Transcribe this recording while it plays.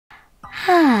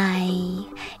Hi!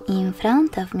 In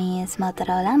front of me is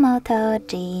Motorola Moto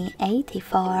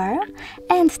G84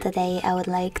 and today I would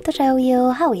like to show you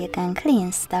how you can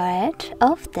clean storage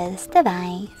of this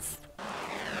device.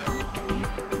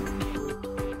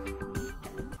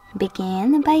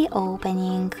 Begin by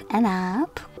opening an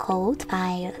app called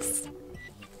Files.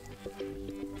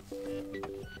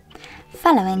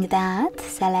 Following that,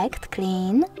 select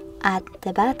Clean at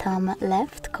the bottom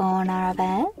left corner of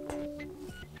it,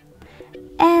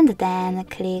 and then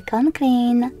click on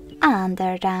Clean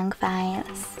under Junk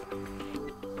Files.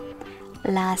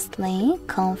 Lastly,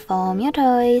 confirm your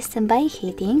choice by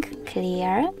hitting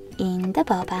Clear in the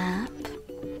pop-up.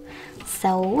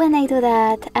 So when I do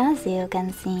that, as you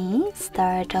can see,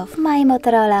 storage of my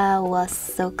Motorola was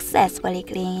successfully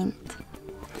cleaned.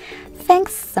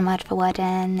 Thanks so much for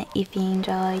watching. If you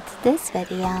enjoyed this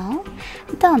video,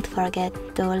 don't forget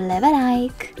to leave a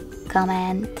like,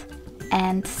 comment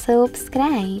and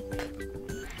subscribe.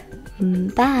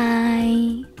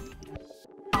 Bye!